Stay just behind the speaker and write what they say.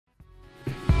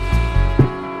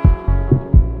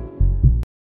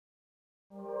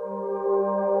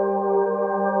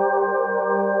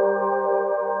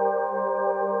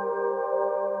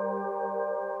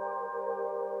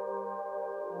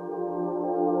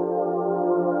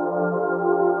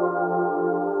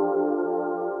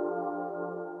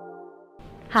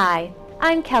Hi,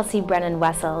 I'm Kelsea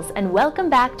Brennan-Wessels, and welcome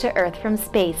back to Earth from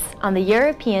Space on the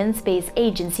European Space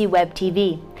Agency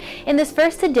Web-TV. In this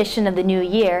first edition of the new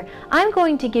year, I'm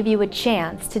going to give you a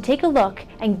chance to take a look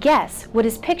and guess what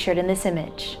is pictured in this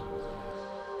image.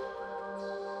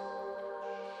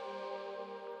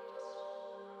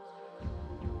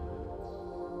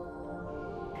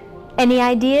 Any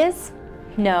ideas?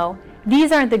 No.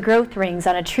 These aren't the growth rings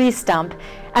on a tree stump.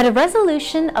 At a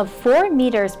resolution of 4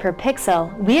 meters per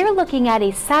pixel, we are looking at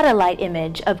a satellite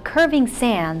image of curving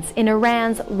sands in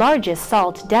Iran's largest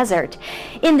salt desert.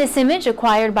 In this image,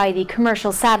 acquired by the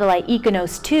commercial satellite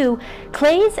Econos 2,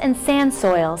 clays and sand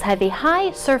soils have a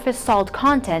high surface salt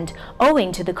content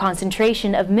owing to the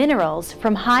concentration of minerals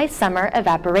from high summer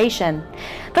evaporation.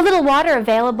 The little water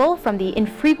available from the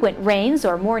infrequent rains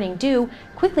or morning dew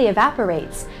quickly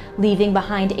evaporates, leaving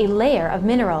behind a layer of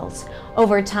minerals.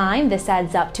 Over time, this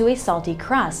adds up to a salty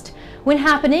crust. When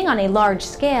happening on a large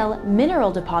scale,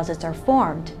 mineral deposits are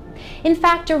formed. In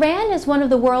fact, Iran is one of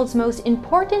the world's most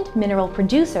important mineral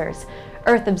producers.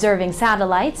 Earth-observing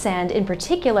satellites, and in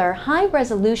particular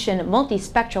high-resolution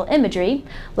multispectral imagery,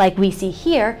 like we see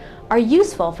here, are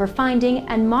useful for finding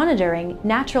and monitoring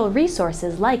natural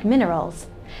resources like minerals.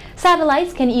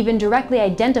 Satellites can even directly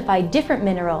identify different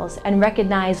minerals and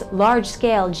recognize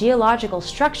large-scale geological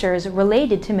structures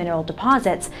related to mineral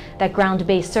deposits that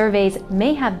ground-based surveys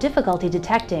may have difficulty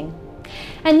detecting.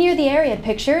 And near the area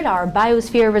pictured are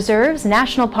biosphere reserves,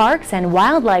 national parks, and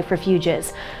wildlife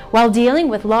refuges. While dealing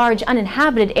with large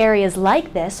uninhabited areas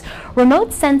like this,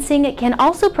 remote sensing can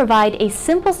also provide a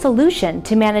simple solution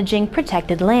to managing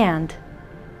protected land.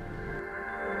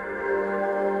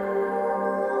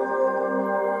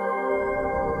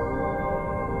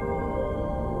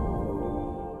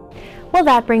 Well,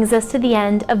 that brings us to the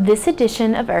end of this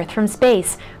edition of Earth from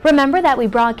Space. Remember that we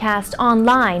broadcast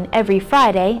online every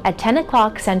Friday at 10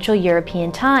 o'clock Central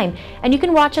European Time, and you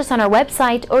can watch us on our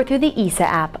website or through the ESA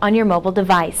app on your mobile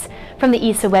device. From the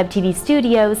ESA Web-TV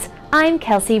studios, I'm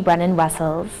Kelsea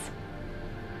Brennan-Wessels.